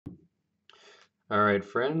All right,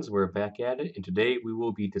 friends, we're back at it, and today we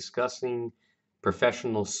will be discussing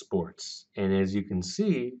professional sports. And as you can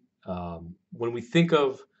see, when we think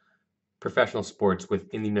of professional sports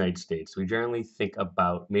within the United States, we generally think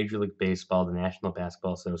about Major League Baseball, the National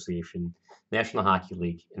Basketball Association, National Hockey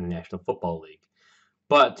League, and the National Football League.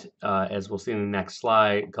 But as we'll see in the next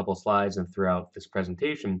slide, a couple of slides, and throughout this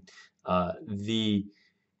presentation, the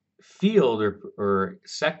field or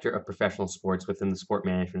sector of professional sports within the sport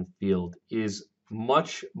management field is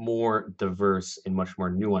much more diverse and much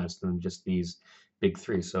more nuanced than just these big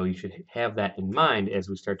three. So you should have that in mind as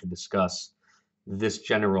we start to discuss this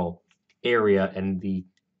general area and the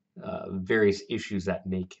various issues that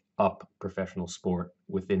make up professional sport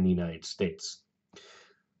within the United States.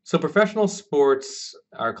 So professional sports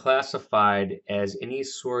are classified as any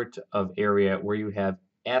sort of area where you have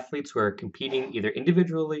athletes who are competing either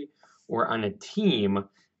individually or on a team,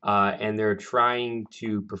 and they're trying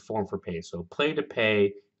to perform for pay. So play to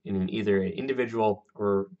pay in either an individual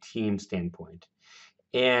or team standpoint.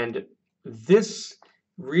 And this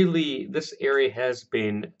this area has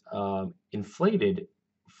been inflated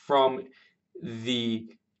from the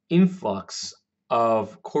influx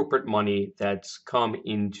of corporate money that's come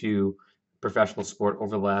into professional sport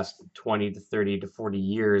over the last 20 to 30 to 40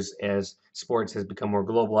 years as sports has become more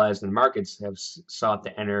globalized and markets have sought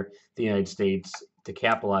to enter the United States to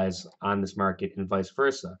capitalize on this market and vice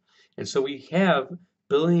versa. And so we have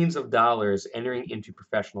billions of dollars entering into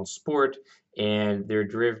professional sport, and they're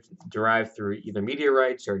derived through either media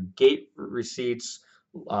rights or gate receipts,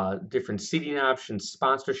 different seating options,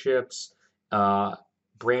 sponsorships, uh,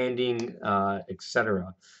 branding,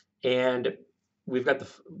 etc. And we've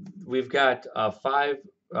got five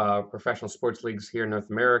professional sports leagues here in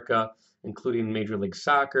North America, including Major League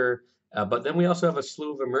Soccer. But then we also have a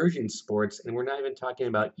slew of emerging sports, and we're not even talking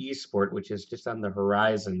about e-sport, which is just on the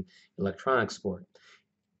horizon, electronic sport.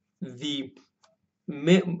 The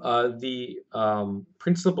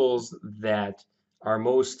principles that are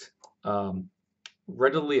most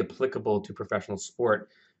readily applicable to professional sport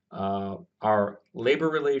are labor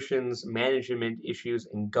relations, management issues,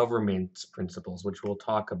 and governance principles, which we'll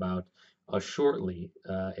talk about shortly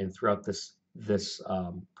and throughout this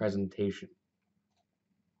presentation.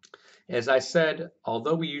 As I said,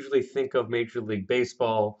 although we usually think of Major League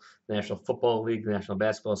Baseball, the National Football League, the National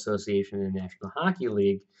Basketball Association, and the National Hockey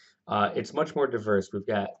League, it's much more diverse. We've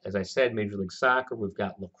got, as I said, Major League Soccer, we've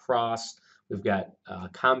got lacrosse, we've got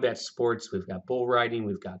combat sports, we've got bull riding,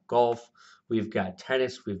 we've got golf, we've got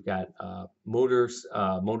tennis, we've got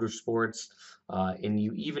motorsports, and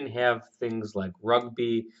you even have things like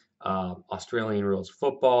rugby, Australian rules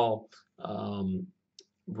football,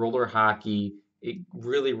 roller hockey. It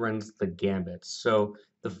really runs the gambit. So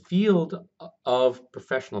the field of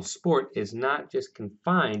professional sport is not just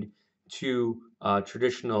confined to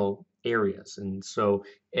traditional areas. And so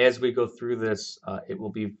as we go through this, it will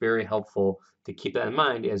be very helpful to keep that in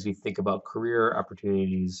mind as you think about career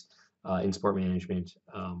opportunities in sport management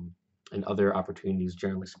and other opportunities,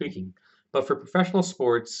 generally speaking. But for professional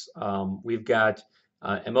sports, we've got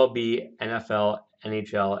MLB, NFL,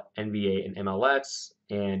 NHL, NBA, and MLS.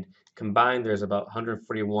 And combined, there's about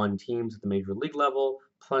 141 teams at the major league level,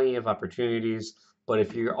 plenty of opportunities. But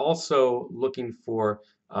if you're also looking for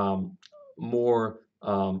more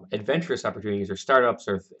adventurous opportunities or startups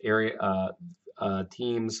or area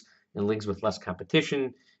teams and leagues with less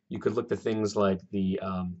competition, you could look to things like the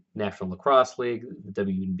National Lacrosse League, the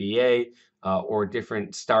WNBA, or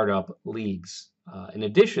different startup leagues. In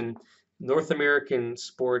addition, North American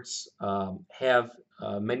sports have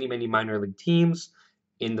many, many minor league teams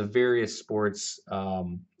in the various sports.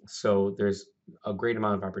 So there's a great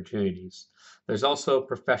amount of opportunities. There's also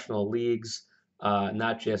professional leagues,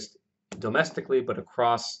 not just domestically, but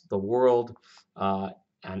across the world on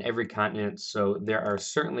every continent. So there are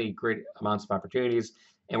certainly great amounts of opportunities.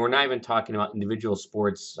 And we're not even talking about individual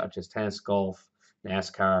sports such as tennis, golf,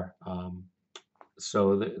 NASCAR.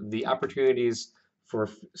 So the opportunities for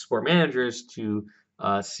sport managers to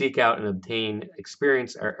seek out and obtain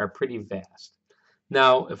experience are pretty vast.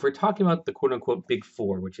 Now, if we're talking about the quote unquote big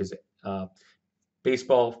four, which is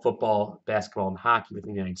baseball, football, basketball, and hockey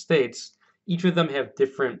within the United States, each of them have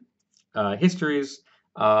different histories,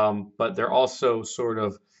 but they're also sort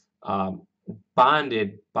of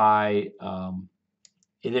bonded by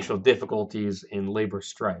initial difficulties and labor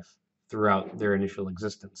strife throughout their initial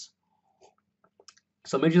existence.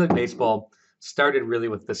 So Major League Baseball started really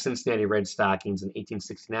with the Cincinnati Red Stockings in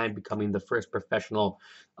 1869, becoming the first professional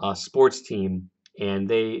sports team. And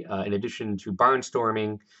they, in addition to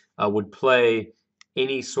barnstorming, would play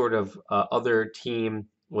any sort of other team,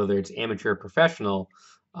 whether it's amateur or professional,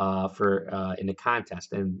 in the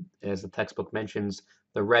contest. And as the textbook mentions,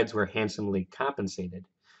 the Reds were handsomely compensated.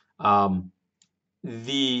 Um,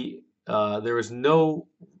 there was no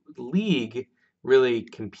league really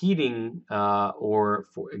competing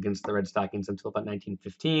against the Red Stockings until about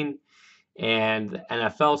 1915, and the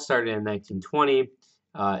NFL started in 1920.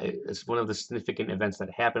 It's one of the significant events that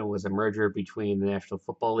happened was a merger between the National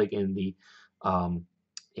Football League um,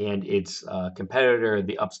 and its competitor,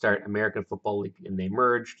 the upstart American Football League, and they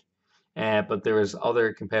merged. But there was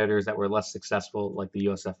other competitors that were less successful, like the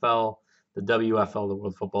USFL, the WFL, the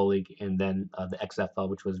World Football League, and then the XFL,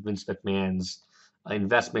 which was Vince McMahon's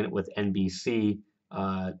investment with NBC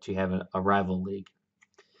to have a rival league.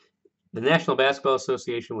 The National Basketball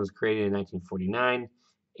Association was created in 1949,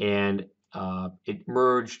 and it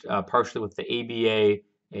merged partially with the ABA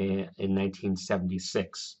in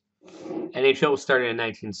 1976. NHL was started in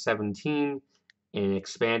 1917 and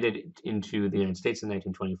expanded into the United States in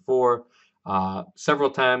 1924.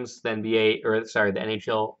 Several times the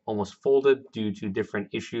NHL almost folded due to different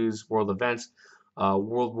issues, world events,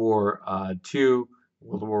 World War II,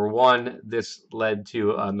 World War I. This led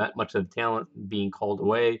to much of the talent being called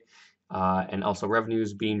away, and also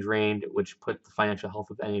revenues being drained, which put the financial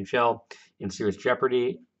health of the NHL in serious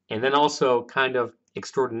jeopardy. And then also, kind of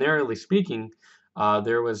extraordinarily speaking,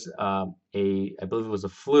 there was I believe it was a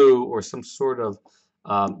flu or some sort of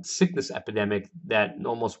sickness epidemic that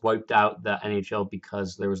almost wiped out the NHL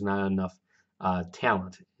because there was not enough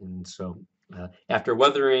talent. And so, after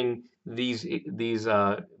weathering these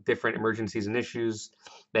different emergencies and issues,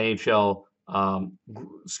 the NHL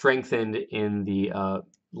strengthened in the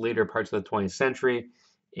later parts of the 20th century,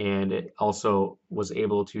 and it also was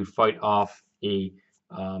able to fight off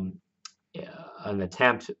um, an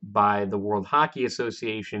attempt by the World Hockey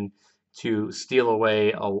Association to steal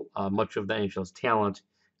away much of the NHL's talent.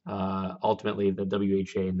 Ultimately, the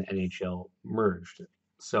WHA and the NHL merged.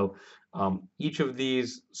 So each of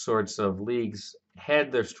these sorts of leagues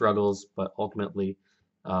had their struggles, but ultimately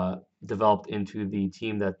developed into the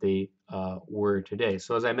team that they were today.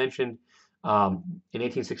 So as I mentioned, in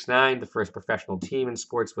 1869, the first professional team in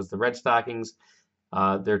sports was the Red Stockings.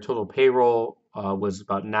 Their total payroll was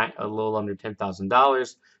about a little under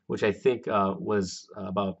 $10,000, which I think was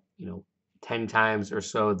about 10 times or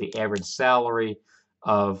so the average salary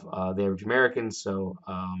of the average American. So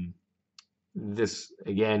this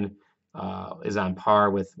again is on par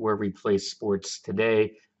with where we place sports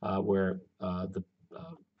today, where the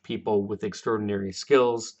people with extraordinary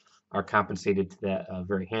skills are compensated to that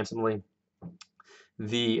very handsomely.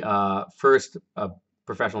 The first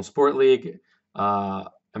professional sport league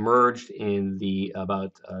emerged in the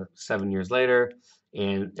about 7 years later,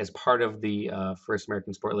 and as part of the first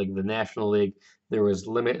American Sport League, the National League, there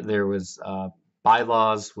was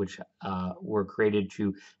bylaws which were created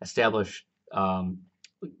to establish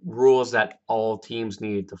rules that all teams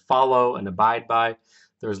needed to follow and abide by.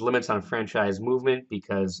 There was limits on franchise movement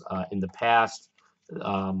because in the past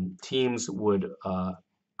teams would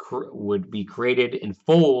be created and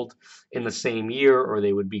fold in the same year, or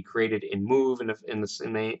they would be created and move in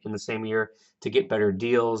the same year to get better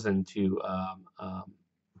deals and to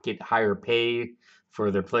get higher pay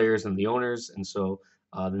for their players and the owners. And so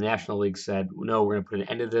the National League said, no, we're going to put an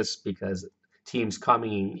end to this because teams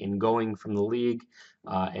coming and going from the league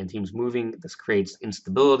and teams moving, this creates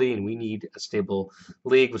instability, and we need a stable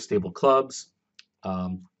league with stable clubs.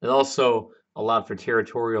 It also allowed for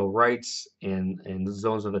territorial rights and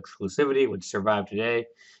zones of exclusivity, which survive today,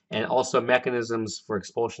 and also mechanisms for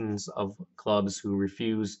expulsions of clubs who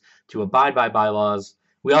refuse to abide by bylaws.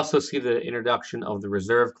 We also see the introduction of the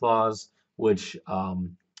reserve clause, which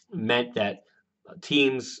meant that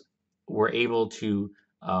teams were able to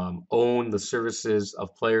own the services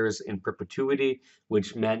of players in perpetuity,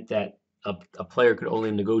 which meant that a player could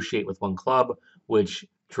only negotiate with one club, which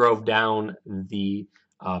drove down the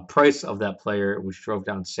price of that player, which drove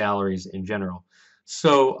down salaries in general.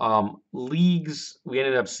 So leagues, we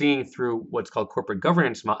ended up seeing through what's called corporate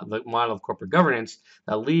governance, the model of corporate governance,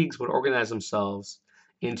 that leagues would organize themselves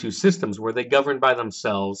into systems where they govern by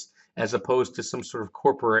themselves as opposed to some sort of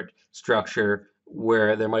corporate structure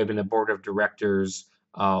where there might have been a board of directors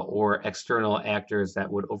or external actors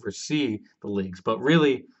that would oversee the leagues. But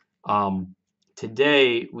really,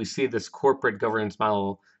 today we see this corporate governance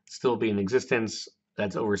model still be in existence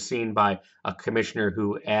that's overseen by a commissioner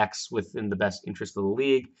who acts within the best interest of the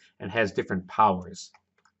league and has different powers.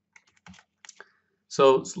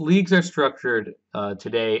 So leagues are structured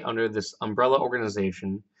today under this umbrella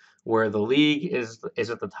organization where the league is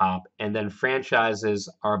at the top and then franchises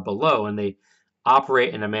are below, and they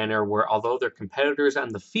operate in a manner where although they're competitors on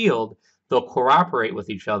the field, they'll cooperate with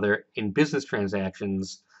each other in business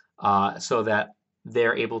transactions so that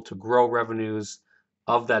they're able to grow revenues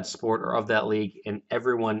of that sport or of that league, and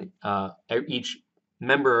everyone, each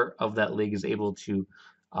member of that league is able to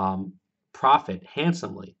um, profit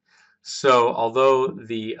handsomely. So, although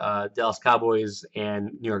the Dallas Cowboys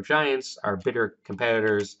and New York Giants are bitter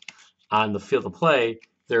competitors on the field of play,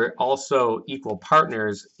 they're also equal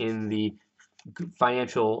partners in the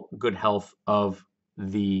financial good health of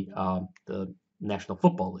the National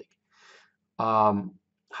Football League. Um,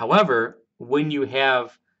 However, when you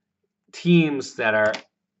have teams that are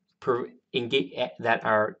engage that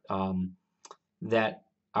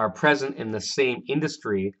are present in the same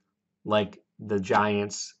industry, like the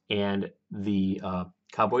Giants and the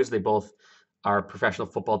Cowboys. They both are professional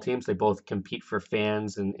football teams. They both compete for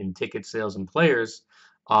fans and ticket sales and players.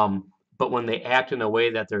 Um, but when they act in a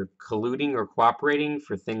way that they're colluding or cooperating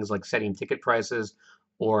for things like setting ticket prices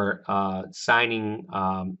or signing,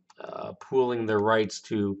 pooling their rights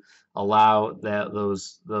to allow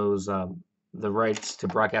those the rights to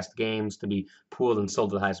broadcast games to be pooled and sold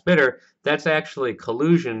to the highest bidder, that's actually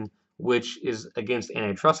collusion, which is against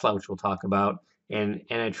antitrust law, which we'll talk about. And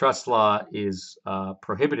antitrust law is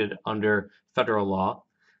prohibited under federal law.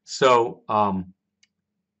 So,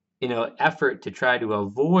 in an effort to try to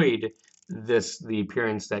avoid the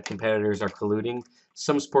appearance that competitors are colluding,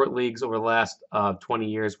 some sport leagues over the last 20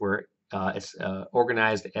 years were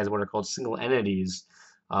organized as what are called single entities,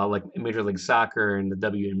 like Major League Soccer and the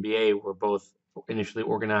WNBA were both initially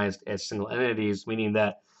organized as single entities, meaning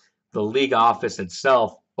that the league office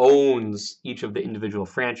itself owns each of the individual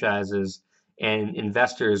franchises, and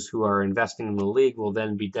investors who are investing in the league will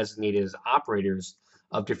then be designated as operators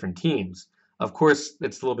of different teams. Of course,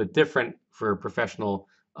 it's a little bit different for professional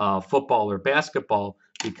football or basketball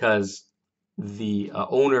because the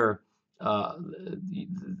owner, uh,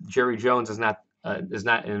 Jerry Jones, is not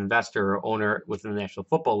an investor or owner within the National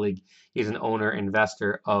Football League. He's an owner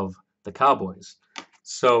investor of the Cowboys.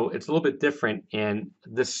 So it's a little bit different, and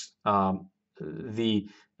the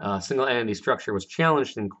single entity structure was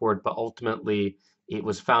challenged in court, but ultimately it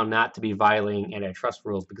was found not to be violating antitrust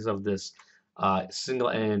rules because of this single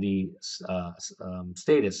entity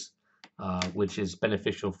status, which is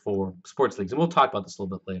beneficial for sports leagues. And we'll talk about this a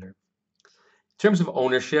little bit later. In terms of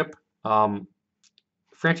ownership, um,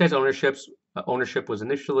 franchise ownership was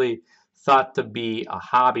initially thought to be a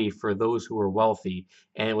hobby for those who were wealthy,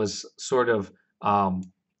 and it was sort of um,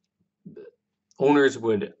 owners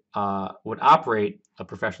would operate a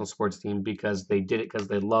professional sports team because they did it because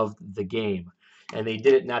they loved the game, and they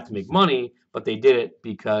did it not to make money, but they did it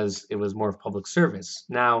because it was more of public service.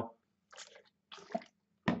 Now,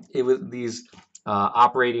 it was these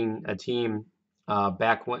operating a team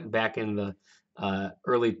back in the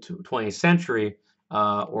early 20th century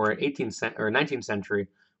or 19th century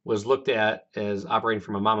was looked at as operating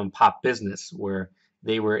from a mom and pop business where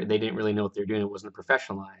they didn't really know what they're doing. It wasn't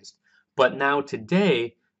professionalized. But now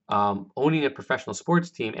today, owning a professional sports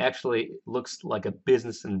team actually looks like a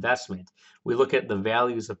business investment. We look at the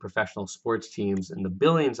values of professional sports teams in the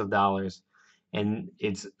billions of dollars, and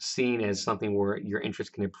it's seen as something where your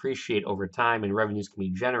interest can appreciate over time and revenues can be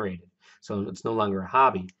generated. So it's no longer a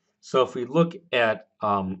hobby. So if we look at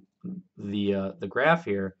the graph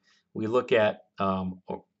here, we look at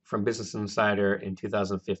from Business Insider in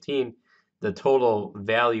 2015, the total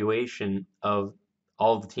valuation of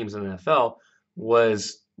all of the teams in the NFL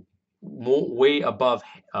was way above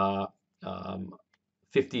 $50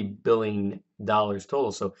 billion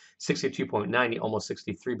total. So 62.9, almost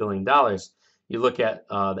 $63 billion. You look at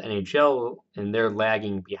the NHL, and they're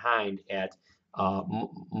lagging behind at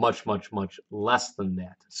much, much, much less than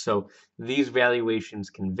that. So these valuations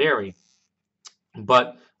can vary,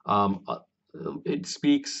 but it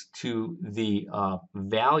speaks to the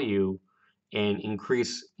value and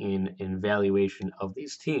increase in valuation of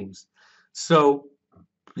these teams. So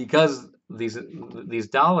because these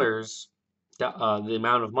dollars, the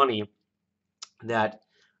amount of money that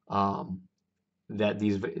um, that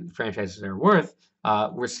these franchises are worth,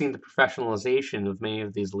 we're seeing the professionalization of many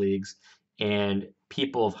of these leagues, and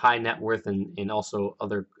people of high net worth and also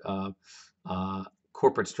other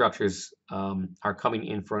corporate structures are coming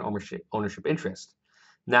in for an ownership interest.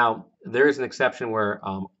 Now, there is an exception where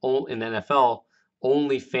in the NFL,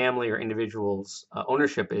 only family or individuals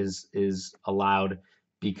ownership is allowed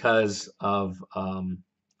because of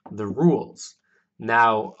the rules.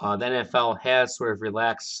 Now, the NFL has sort of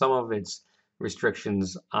relaxed some of its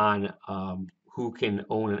restrictions on who can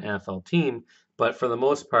own an NFL team, but for the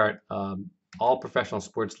most part, all professional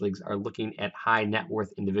sports leagues are looking at high net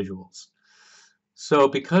worth individuals. So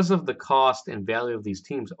because of the cost and value of these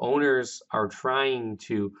teams, owners are trying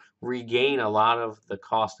to regain a lot of the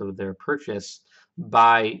cost of their purchase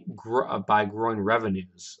by growing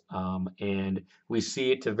revenues, and we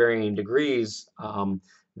see it to varying degrees,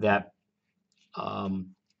 that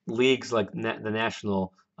um, leagues like the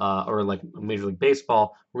national or like Major League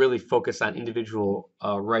Baseball really focus on individual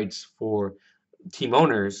rights for team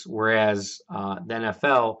owners, whereas the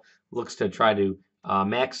NFL looks to try to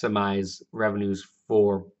maximize revenues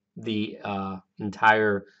for the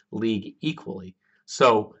entire league equally.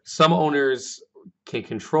 So some owners can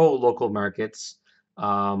control local markets,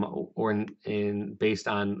 or in based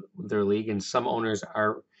on their league, and some owners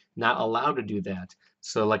are not allowed to do that.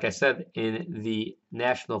 So, like I said, in the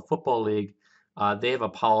National Football League, they have a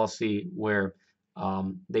policy where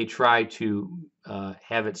they try to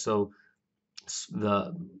have it so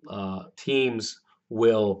the teams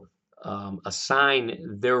will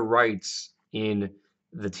assign their rights in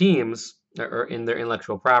the teams or in their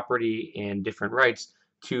intellectual property and different rights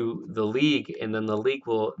to the league, and then the league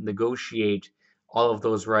will negotiate all of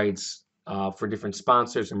those rights for different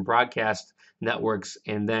sponsors and broadcast networks,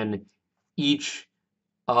 and then each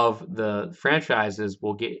of the franchises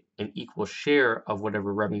will get an equal share of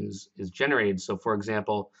whatever revenues is generated. So, for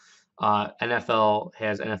example, NFL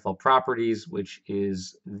has NFL Properties, which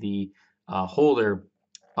is the holder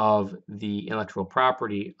of the intellectual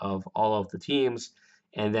property of all of the teams,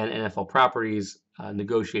 and then NFL Properties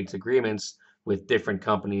negotiates agreements with different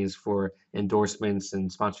companies for endorsements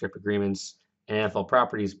and sponsorship agreements. And NFL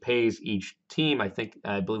Properties pays each team.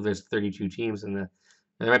 I believe there's 32 teams in the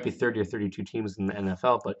there might be 30 or 32 teams in the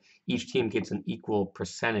NFL, but each team gets an equal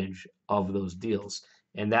percentage of those deals,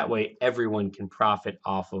 and that way everyone can profit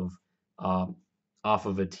um, off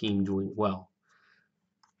of a team doing well.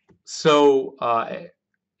 So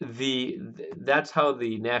that's how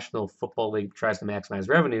the National Football League tries to maximize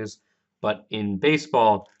revenues. But in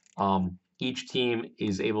baseball, each team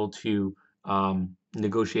is able to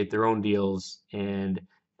negotiate their own deals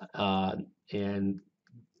uh, and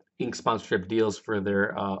ink sponsorship deals for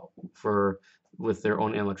their for with their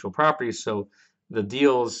own intellectual properties. So the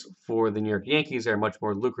deals for the New York Yankees are much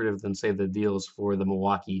more lucrative than, say, the deals for the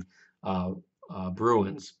Milwaukee uh,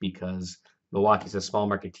 Bruins, because Milwaukee's a small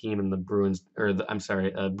market team, and the Bruins, or I'm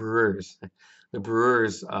sorry, Brewers, the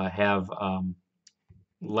Brewers have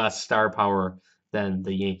less star power than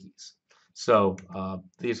the Yankees. So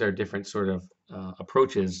these are different sort of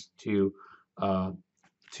approaches uh,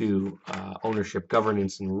 to ownership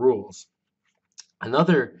governance and rules.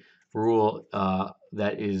 Another rule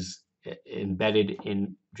that is embedded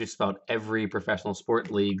in just about every professional sport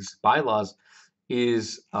league's bylaws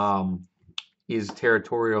is um, is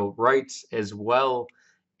territorial rights as well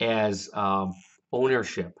as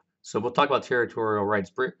ownership. So we'll talk about territorial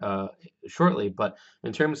rights shortly, but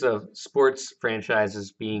in terms of sports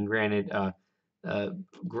franchises being granted uh,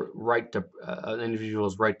 right to an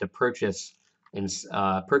individual's right to purchase and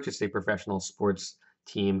purchase a professional sports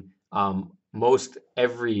team, most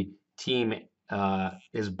every team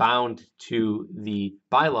is bound to the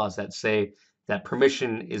bylaws that say that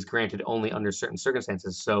permission is granted only under certain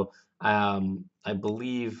circumstances. So I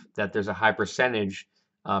believe that there's a high percentage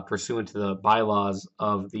pursuant to the bylaws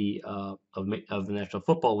of the National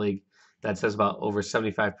Football League that says about over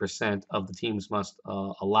 75% of the teams must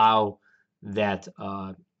allow that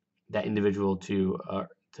individual to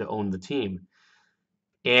own the team.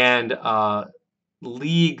 And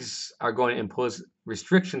leagues are going to impose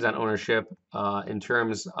restrictions on ownership in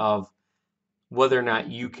terms of whether or not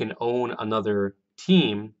you can own another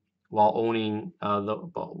team while owning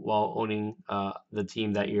the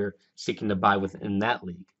team that you're seeking to buy within that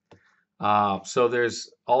league. So there's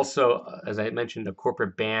also, as I mentioned, a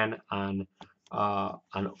corporate ban on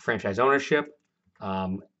franchise ownership,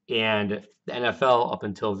 and the NFL up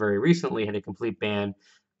until very recently had a complete ban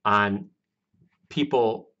on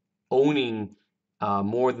people owning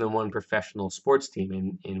more than one professional sports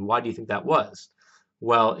team. And why do you think that was?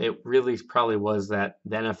 Well, it really probably was that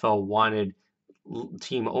the NFL wanted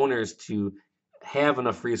team owners to have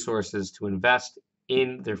enough resources to invest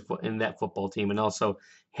in that football team, and also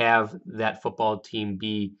have that football team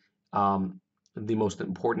be the most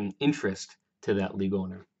important interest to that league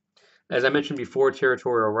owner. As I mentioned before,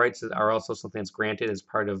 territorial rights are also something that's granted as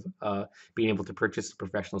part of being able to purchase a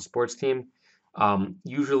professional sports team.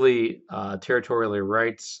 Usually, territorial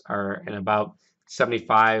rights are in about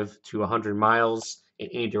 75 to 100 miles in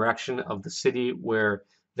any direction of the city where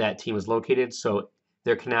that team is located. So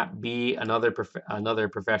there cannot be another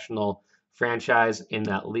professional franchise in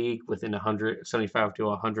that league within 175 to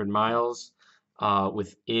 100 miles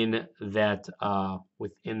within that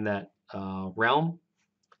realm.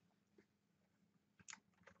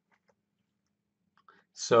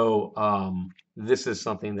 So this is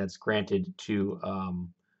something that's granted to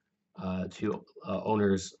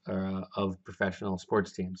owners of professional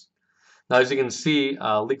sports teams. Now, as you can see,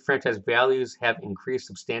 league franchise values have increased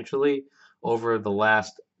substantially over the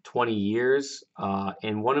last 20 years.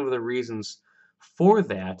 And one of the reasons for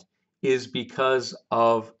that is because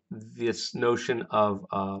of this notion of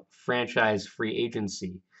franchise free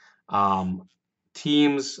agency. Um,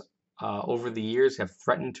 Teams over the years have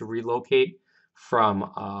threatened to relocate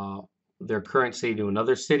from their current city to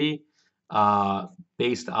another city uh,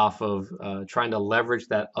 based off of trying to leverage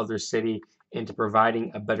that other city into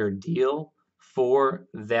providing a better deal for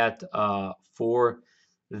that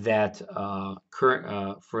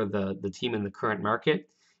current for the team in the current market,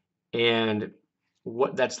 and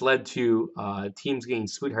what that's led to teams getting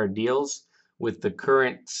sweetheart deals with the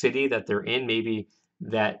current city that they're in. Maybe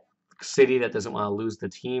that city that doesn't want to lose the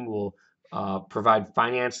team will provide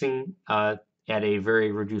financing at a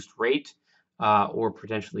very reduced rate or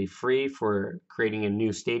potentially free for creating a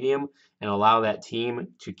new stadium and allow that team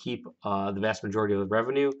to keep the vast majority of the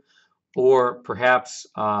revenue. Or perhaps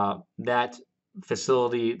that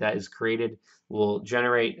facility that is created will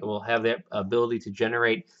have the ability to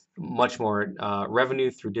generate much more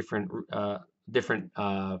revenue through different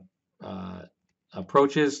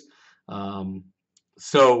approaches. Um,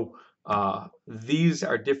 so these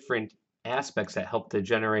are different aspects that help to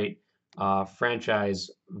generate franchise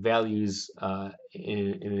values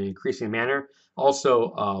in an increasing manner.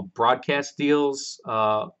 Also, broadcast deals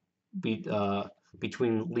be,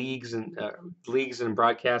 between leagues and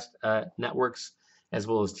broadcast networks, as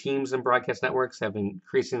well as teams and broadcast networks, have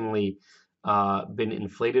increasingly been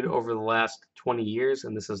inflated over the last 20 years,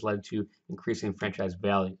 and this has led to increasing franchise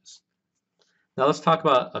values. Now let's talk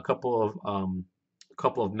about a couple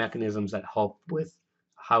of mechanisms that help with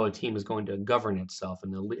how a team is going to govern itself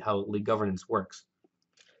and how league governance works.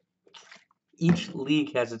 Each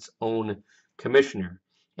league has its own commissioner,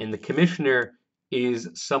 and the commissioner is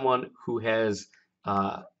someone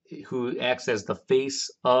uh, who acts as the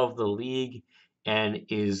face of the league and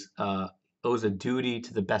is owes a duty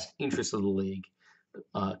to the best interest of the league.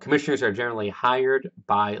 Commissioners are generally hired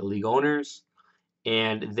by league owners,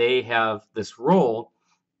 and they have this role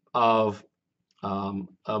of,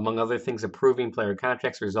 among other things, approving player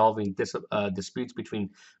contracts, resolving disputes between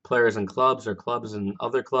players and clubs or clubs and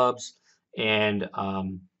other clubs, and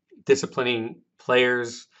disciplining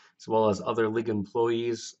players as well as other league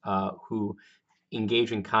employees who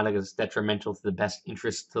engage in conduct that's detrimental to the best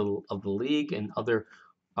interest of the league and other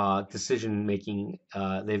decision making.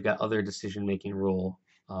 They've got other decision making rule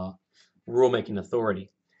making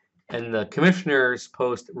authority. And the commissioner's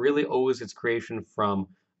post really owes its creation from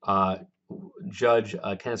uh, Judge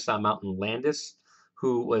Kennesaw Mountain Landis,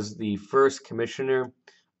 who was the first commissioner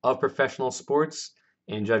of professional sports.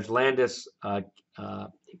 And Judge Landis uh,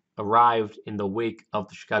 arrived in the wake of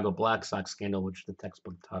the Chicago Black Sox scandal, which the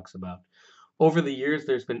textbook talks about. Over the years,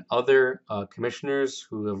 there's been other commissioners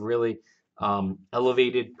who have really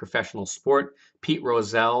elevated professional sport. Pete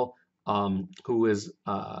Rozelle, who is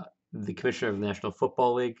the commissioner of the National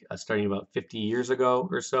Football League starting about 50 years ago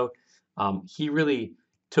or so, he really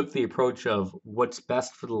took the approach of what's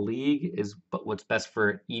best for the league is but what's best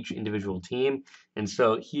for each individual team. And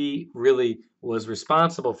so he really was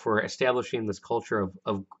responsible for establishing this culture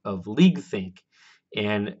of league think.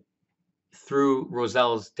 And through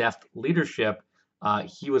Rozelle's deft leadership,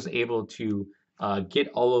 he was able to get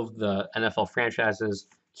all of the NFL franchises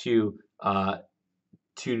to uh,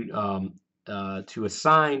 to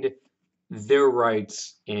assign their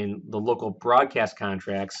rights in the local broadcast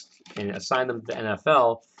contracts and assign them to the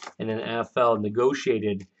NFL, and then the NFL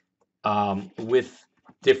negotiated with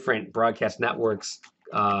different broadcast networks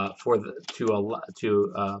for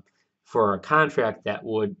a contract that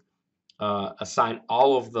would assign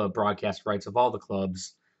all of the broadcast rights of all the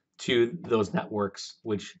clubs to those networks,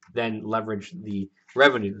 which then leverage the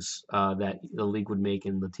revenues that the league would make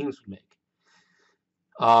and the teams would make.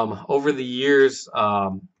 Over the years,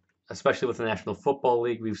 especially with the National Football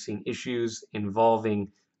League, we've seen issues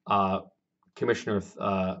involving uh, commissioners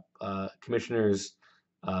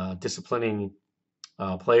disciplining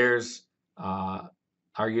players,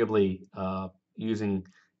 arguably using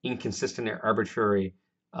inconsistent or arbitrary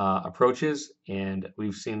approaches, and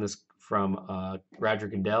we've seen this from Roger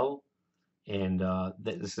Goodell, and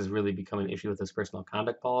this has really become an issue with his personal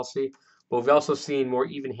conduct policy. But we've also seen more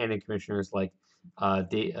even-handed commissioners like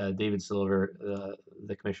David Silver,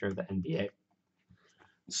 the commissioner of the NBA.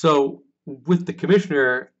 So with the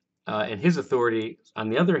commissioner and his authority, on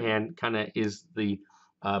the other hand, kind of is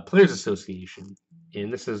Players Association,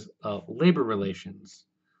 and this is labor relations.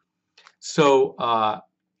 So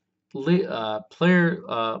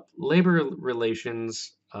labor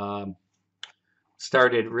relations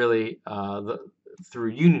started really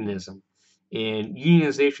through unionism. And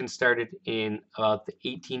unionization started in about the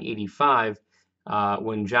 1885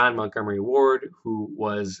 when John Montgomery Ward, who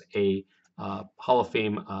was a Hall of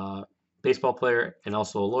Fame baseball player and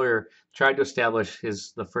also a lawyer, tried to establish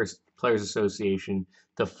the first players association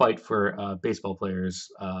to fight for baseball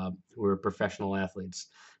players who were professional athletes.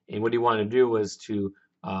 And what he wanted to do was to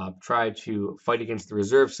try to fight against the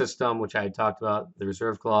reserve system, which I had talked about, the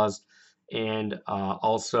reserve clause, and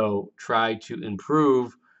also try to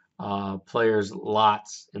improve players'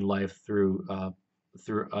 lots in life through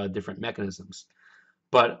different mechanisms.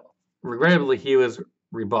 But regrettably, he was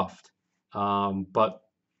rebuffed. But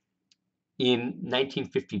in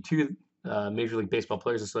 1952, Major League Baseball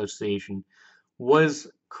Players Association was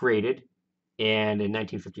created, and in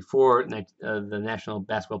 1954, the National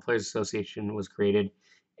Basketball Players Association was created,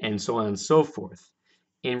 and so on and so forth.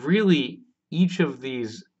 And really, each of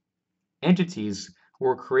these entities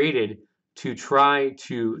were created to try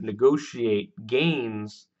to negotiate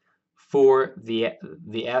gains for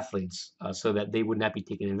the athletes so that they would not be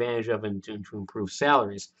taken advantage of and to improve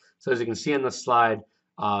salaries. So as you can see on the slide,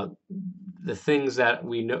 uh, the things that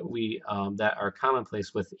we know that are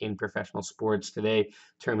commonplace within professional sports today, in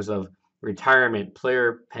terms of retirement,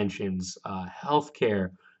 player pensions,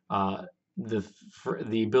 healthcare, uh,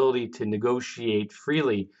 the ability to negotiate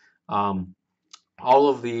freely. Um, all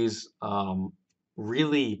of these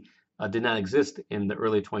really did not exist in the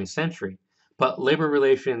early 20th century. But labor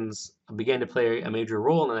relations began to play a major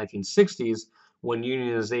role in the 1960s when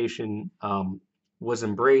unionization was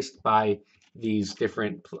embraced by these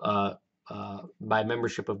different by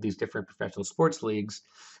membership of these different professional sports leagues,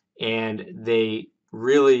 and they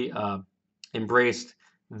really embraced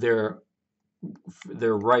their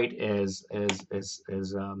their right as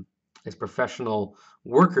professional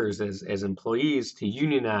workers, as employees, to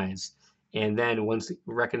unionize, and then once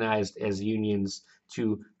recognized as unions,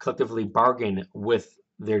 to collectively bargain with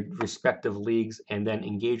their respective leagues and then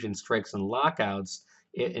engage in strikes and lockouts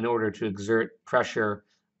in order to exert pressure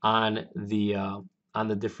on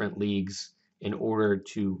the different leagues in order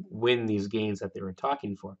to win these gains that they were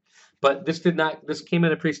talking for. But this came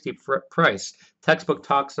at a pretty steep price. Textbook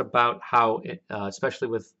talks about how especially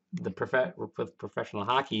with with professional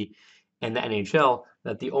hockey and the NHL,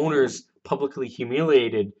 that the owners publicly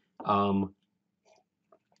humiliated um,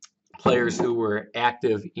 players who were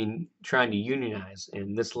active in trying to unionize,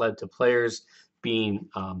 and this led to players being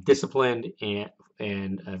disciplined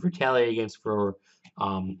and retaliated against for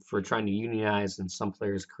trying to unionize, and some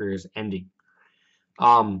players' careers ending.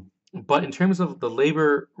 But in terms of the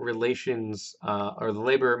labor relations or the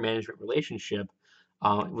labor management relationship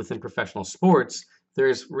within professional sports,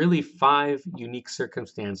 there's really five unique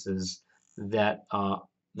circumstances that are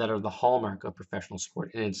the hallmark of professional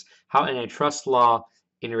sport, and it's how antitrust law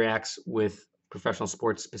interacts with professional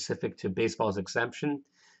sports specific to baseball's exemption,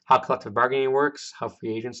 how collective bargaining works, how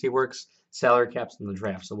free agency works, salary caps, and the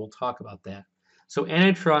draft. So we'll talk about that. So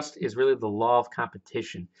antitrust is really the law of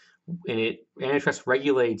competition, and antitrust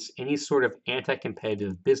regulates any sort of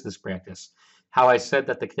anti-competitive business practice. How I said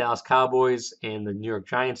that the Dallas Cowboys and the New York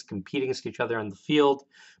Giants compete against each other on the field,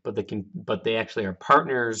 but they actually are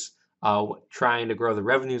partners trying to grow the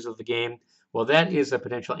revenues of the game. Well, that is a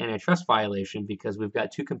potential antitrust violation because we've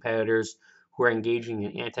got two competitors who are engaging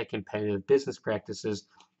in anti-competitive business practices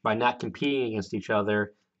by not competing against each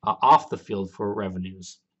other off the field for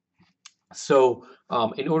revenues. So,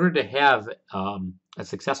 in order to have a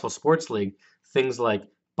successful sports league, things like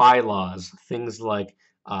bylaws, things like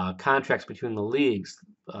contracts between the leagues,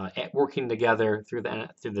 working together through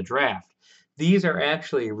the draft, these are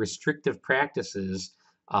actually restrictive practices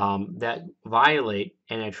that violate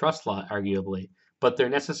antitrust law, arguably, but they're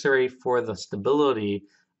necessary for the stability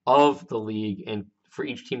of the league and for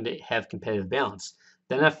each team to have competitive balance.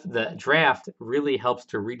 Then, if the draft really helps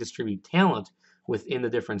to redistribute talent within the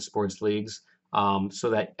different sports leagues so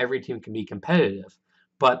that every team can be competitive.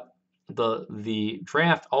 But the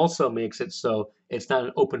draft also makes it so it's not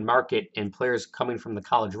an open market, and players coming from the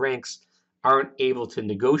college ranks aren't able to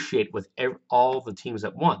negotiate with all the teams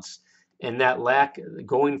at once. And that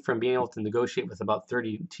going from being able to negotiate with about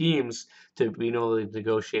 30 teams to being able to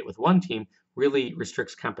negotiate with one team really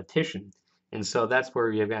restricts competition. And so that's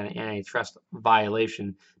where you've got an antitrust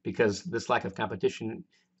violation, because this lack of competition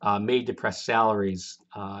may depress salaries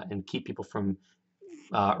and keep people from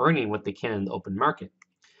earning what they can in the open market.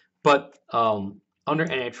 But under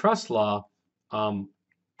antitrust law, um,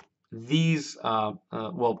 these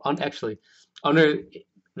actually, under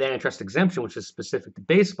the antitrust exemption, which is specific to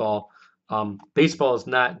baseball, baseball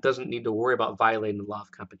doesn't need to worry about violating the law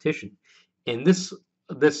of competition. And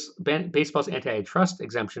baseball's antitrust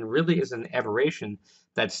exemption really is an aberration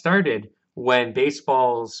that started when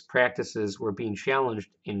baseball's practices were being challenged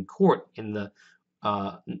in court in the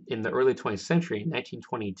early 20th century, in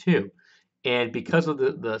 1922. And because of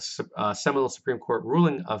the seminal Supreme Court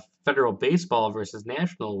ruling of Federal Baseball versus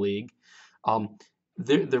National League, um,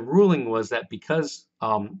 the ruling was that because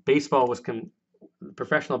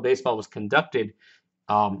professional baseball was conducted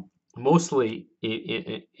um, mostly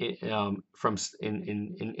in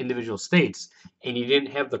individual states, and you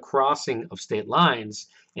didn't have the crossing of state lines.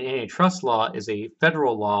 And antitrust law is a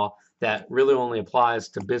federal law that really only applies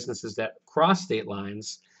to businesses that cross state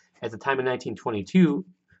lines. At the time in 1922,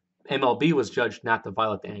 MLB was judged not to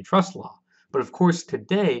violate the antitrust law. But of course,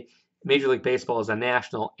 today, Major League Baseball is a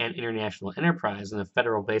national and international enterprise, and if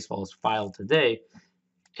federal baseball is filed today,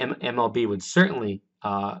 MLB would certainly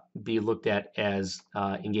be looked at as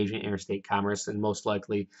engaging in interstate commerce and most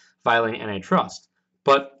likely violating antitrust.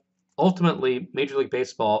 But ultimately, Major League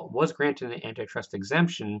Baseball was granted an antitrust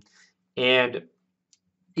exemption and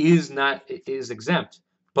is exempt.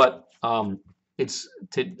 But it's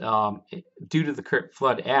due to the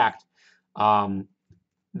Curt-Flood Act, um,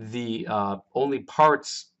 the only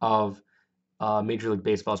parts of Major League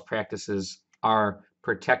Baseball's practices are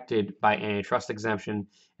protected by antitrust exemption,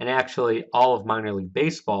 and actually all of minor league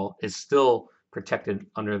baseball is still protected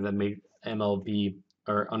under the MLB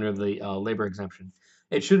or under the labor exemption.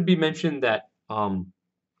 It should be mentioned that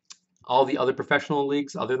all the other professional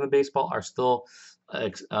leagues other than baseball are still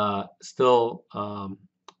they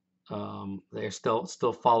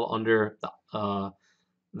still fall under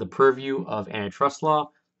the purview of antitrust law.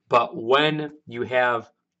 But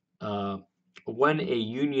uh, when a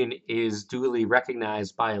union is duly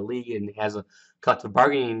recognized by a league and has a collective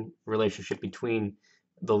bargaining relationship between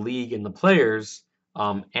the league and the players,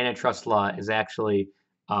 antitrust law is actually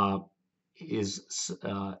uh, is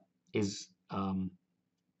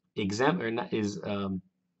exempt or not is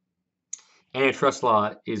antitrust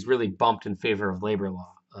law is really bumped in favor of labor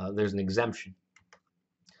law. There's an exemption.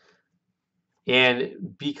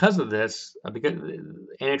 And because of this, because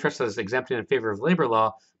antitrust is exempted in favor of labor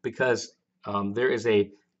law, because there is a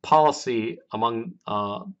policy among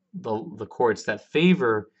the courts that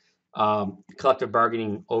favor collective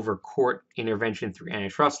bargaining over court intervention through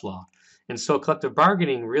antitrust law. And so collective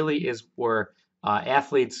bargaining really is where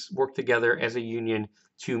athletes work together as a union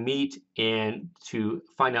to meet and to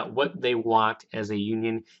find out what they want as a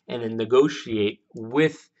union and then negotiate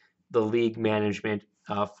with the league management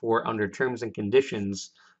for under terms and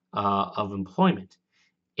conditions of employment.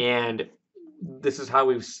 And this is how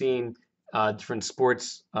we've seen different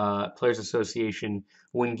sports players association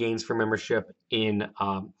win gains for membership in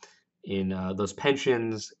those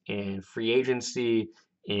pensions and free agency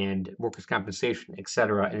and workers' compensation, et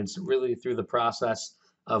cetera. And it's really through the process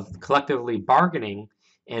of collectively bargaining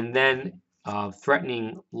and then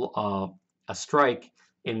threatening a strike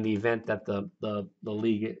in the event that the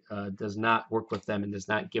league does not work with them and does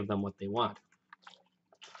not give them what they want.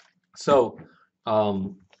 So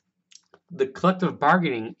the collective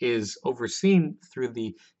bargaining is overseen through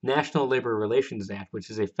the National Labor Relations Act, which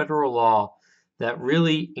is a federal law that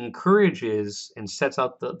really encourages and sets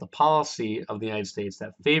out the policy of the United States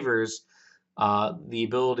that favors the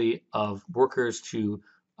ability of workers to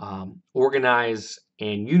organize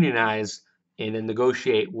and unionize and then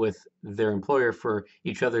negotiate with their employer for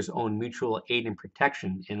each other's own mutual aid and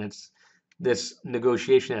protection. And it's this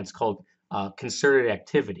negotiation that's called concerted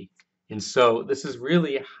activity. And so this is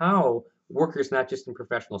really how workers, not just in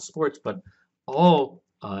professional sports, but all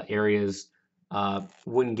areas,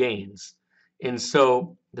 win gains. And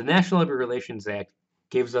so the National Labor Relations Act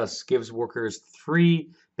gives workers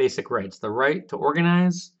three basic rights: the right to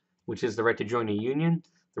organize, which is the right to join a union;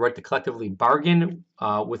 the right to collectively bargain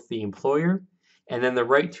with the employer; and then the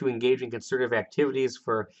right to engage in concerted activities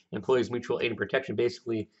for employees' mutual aid and protection.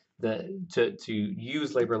 Basically, to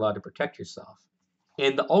use labor law to protect yourself.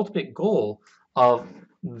 And the ultimate goal of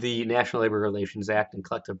the National Labor Relations Act and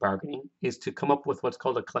collective bargaining is to come up with what's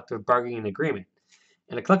called a collective bargaining agreement.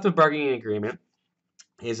 And a collective bargaining agreement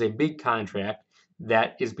is a big contract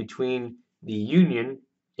that is between the union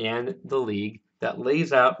and the league that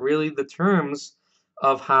lays out really the terms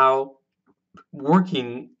of how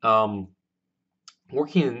working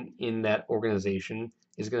in that organization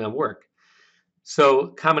is going to work. So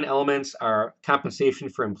common elements are compensation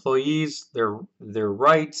for employees, their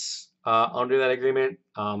rights under that agreement,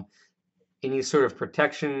 any sort of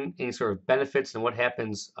protection, any sort of benefits, and what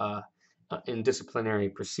happens in disciplinary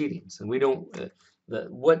proceedings. And we don't,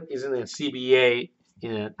 what is in the CBA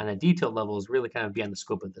on a detailed level is really kind of beyond the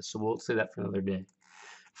scope of this. So we'll say that for another day.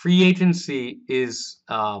 Free agency is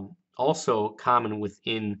also common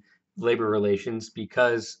within labor relations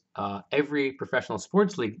because every professional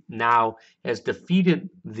sports league now has defeated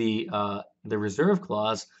the reserve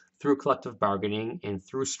clause through collective bargaining and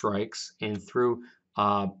through strikes and through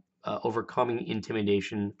overcoming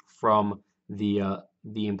intimidation from the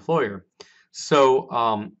employer.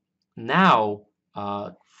 So now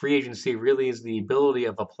free agency really is the ability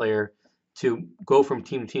of a player to go from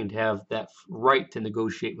team to team, to have that right to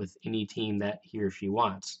negotiate with any team that he or she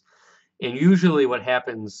wants. And usually what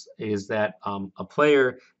happens is that a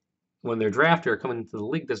player, when they're drafted or coming into the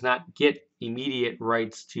league, does not get immediate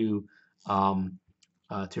rights to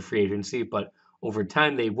free agency, but over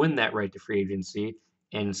time they win that right to free agency.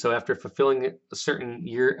 And so after fulfilling a certain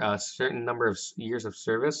number of years of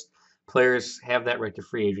service, players have that right to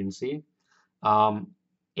free agency.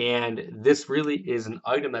 And this really is an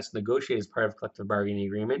item that's negotiated as part of a collective bargaining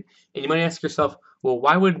agreement. And you might ask yourself, well,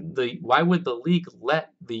 why would the league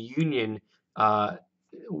let the union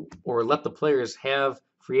or let the players have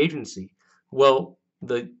free agency? Well,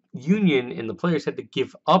 the union and the players had to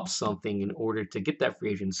give up something in order to get that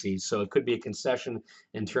free agency. So it could be a concession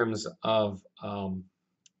in terms of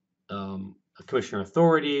commissioner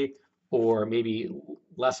authority, or maybe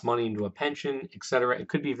less money into a pension, etc. It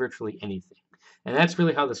could be virtually anything. And that's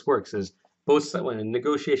really how this works, is both sides, when a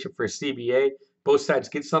negotiation for a CBA, both sides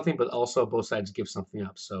get something, but also both sides give something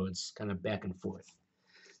up. So it's kind of back and forth.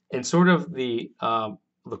 And sort of the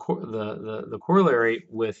corollary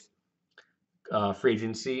with free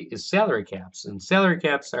agency is salary caps. And salary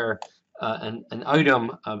caps are an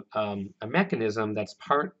item, a mechanism that's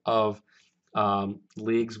part of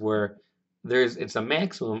leagues where it's a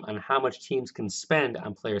maximum on how much teams can spend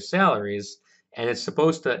on player salaries, and it's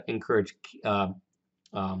supposed to encourage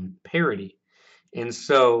parity. And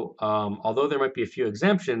so, although there might be a few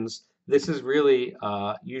exemptions, this is really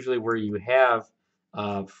usually where you have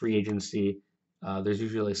free agency. There's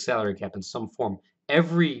usually a salary cap in some form.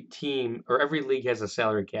 Every team or every league has a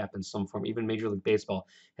salary cap in some form. Even Major League Baseball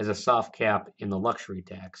has a soft cap in the luxury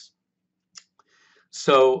tax.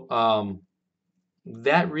 So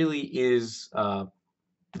that really is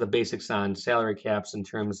the basics on salary caps in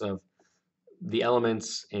terms of the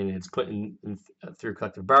elements, and it's put in through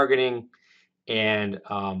collective bargaining. And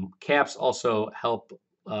caps also help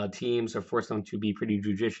teams or force them to be pretty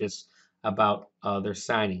judicious about their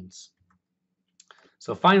signings.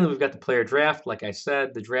 So finally, we've got the player draft. Like I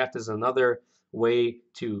said, the draft is another way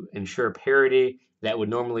to ensure parity that would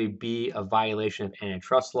normally be a violation of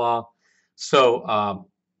antitrust law. So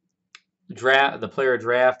the player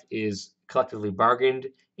draft is collectively bargained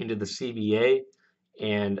into the CBA,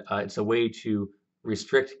 and it's a way to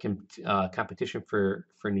restrict competition for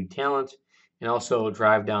new talent and also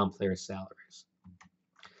drive down player salaries.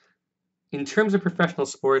 In terms of professional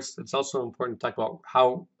sports, it's also important to talk about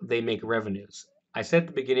how they make revenues. I said at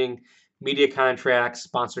the beginning, media contracts,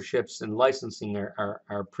 sponsorships, and licensing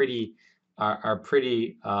are pretty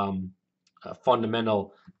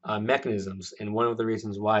fundamental mechanisms, and one of the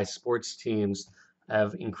reasons why sports teams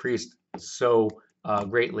have increased so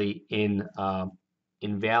greatly in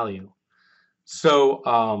value.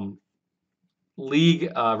 So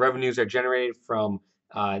league revenues are generated from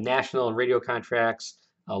national and radio contracts,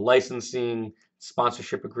 licensing,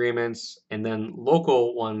 sponsorship agreements, and then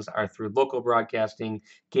local ones are through local broadcasting,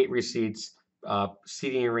 gate receipts,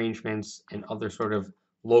 seating arrangements, and other sort of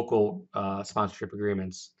local sponsorship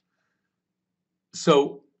agreements.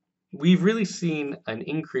 So we've really seen an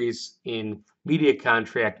increase in media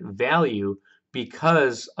contract value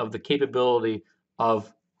because of the capability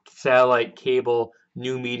of satellite, cable,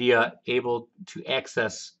 new media able to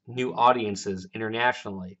access new audiences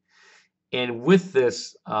internationally. And with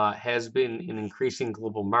this has been an increasing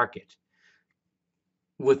global market.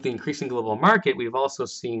 With the increasing global market, we've also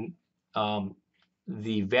seen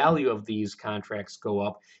the value of these contracts go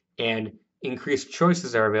up, and increased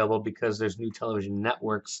choices are available because there's new television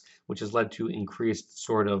networks, which has led to increased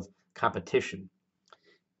sort of competition.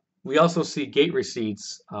 We also see gate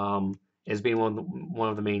receipts as being one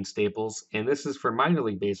of the main staples, and this is for minor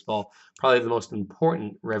league baseball, probably the most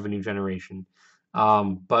important revenue generation.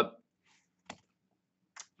 But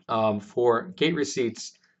for gate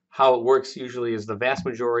receipts, how it works usually is the vast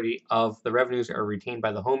majority of the revenues are retained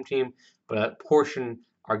by the home team, but a portion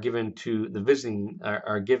are given to the visiting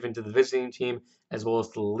team as well as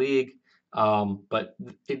the league. But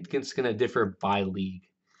it's going to differ by league.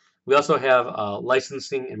 We also have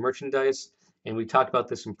licensing and merchandise, and we talked about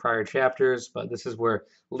this in prior chapters, but this is where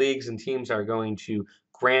leagues and teams are going to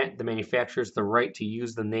grant the manufacturers the right to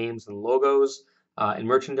use the names and logos in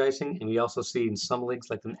merchandising. And we also see in some leagues,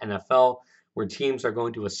 like the NFL, where teams are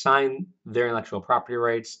going to assign their intellectual property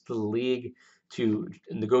rights to the league to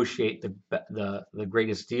negotiate the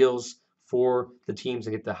greatest deals for the teams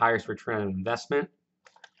to get the highest return on investment.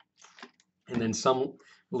 And then some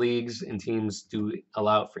leagues and teams do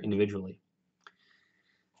allow it for individually.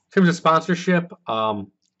 In terms of sponsorship,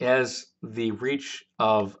 as the reach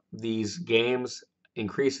of these games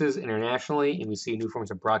increases internationally and we see new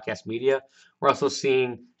forms of broadcast media, we're also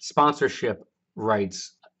seeing sponsorship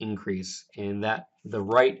rights increase, and that the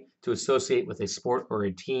right to associate with a sport or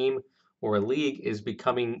a team or a league is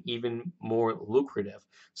becoming even more lucrative.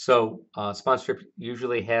 So sponsorship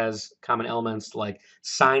usually has common elements like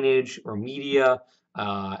signage or media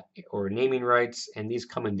uh, or naming rights, and these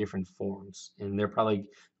come in different forms, and they're probably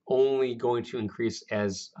only going to increase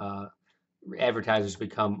as advertisers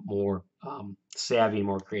become more savvy,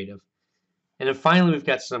 more creative. And then finally, we've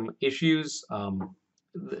got some issues.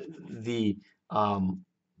 The um,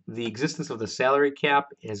 the existence of the salary cap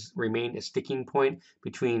has remained a sticking point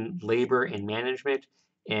between labor and management,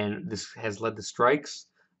 and this has led to strikes.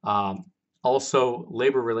 Um, Also,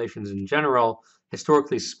 labor relations in general,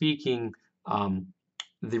 historically speaking, um,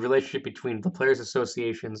 the relationship between the players'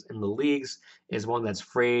 associations and the leagues is one that's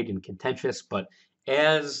frayed and contentious. But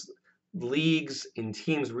as leagues and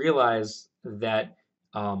teams realize that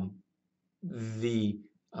um, the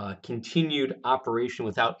continued operation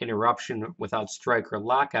without interruption, without strike or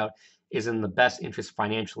lockout, is in the best interest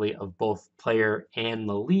financially of both player and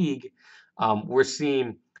the league. We're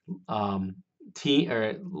seeing um, team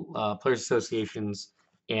or players associations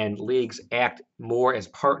and leagues act more as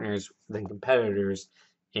partners than competitors,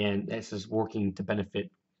 and this is working to benefit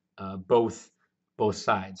both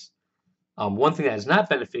sides. One thing that is not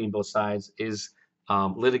benefiting both sides is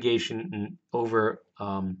litigation over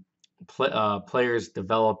players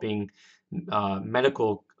developing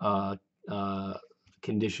medical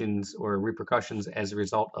conditions or repercussions as a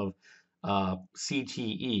result of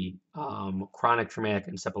CTE, chronic traumatic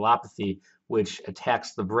encephalopathy, which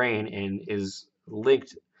attacks the brain and is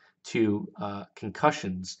linked to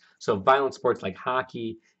concussions. So violent sports like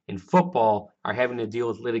hockey and football are having to deal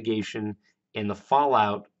with litigation and the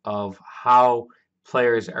fallout of how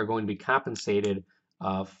players are going to be compensated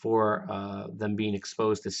for them being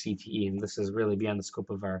exposed to CTE. And this is really beyond the scope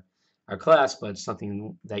of our class, but it's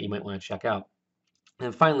something that you might want to check out.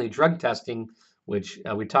 And finally, drug testing, which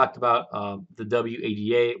we talked about, the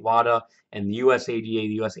WADA, WADA, and the USADA,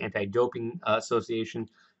 the U.S. Anti-Doping Association.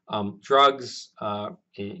 Drugs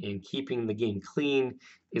and keeping the game clean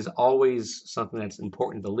is always something that's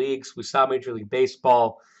important to leagues. We saw Major League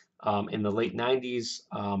Baseball in the late 90s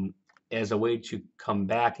as a way to come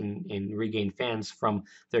back and regain fans from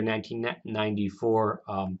their 1994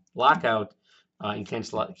 lockout and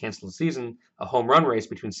cancel the season, a home run race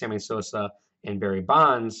between Sammy Sosa and Barry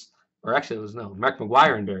Bonds, or actually it was no, Mark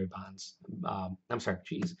McGwire and Barry Bonds. I'm sorry,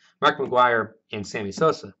 geez, Mark McGwire and Sammy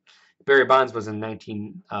Sosa. Barry Bonds was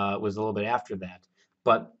was a little bit after that,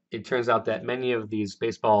 but it turns out that many of these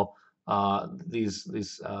baseball these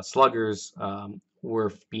sluggers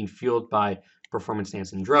were being fueled by performance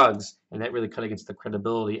enhancing drugs, and that really cut against the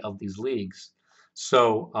credibility of these leagues.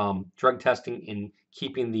 So drug testing and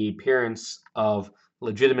keeping the appearance of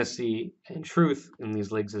legitimacy and truth in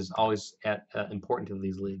these leagues is always important to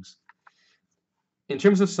these leagues. In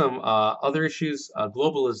terms of some other issues,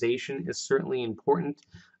 globalization is certainly important.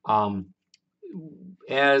 Um,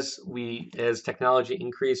 as technology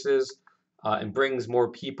increases and brings more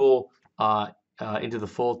people into the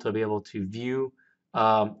fold to be able to view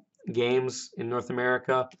um, games in North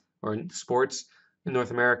America or sports in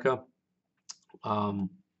North America, um,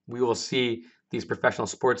 we will see these professional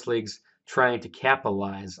sports leagues trying to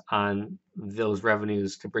capitalize on those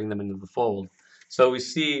revenues to bring them into the fold. So we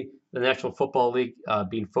see the National Football League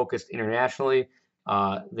being focused internationally.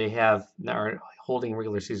 They are holding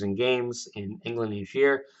regular season games in England each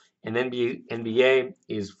year, and NBA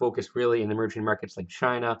is focused really in emerging markets like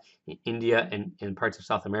China, India, and parts of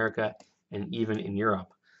South America, and even in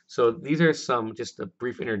Europe. So these are just a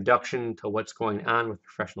brief introduction to what's going on with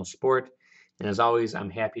professional sport. And as always, I'm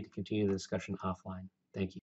happy to continue the discussion offline. Thank you.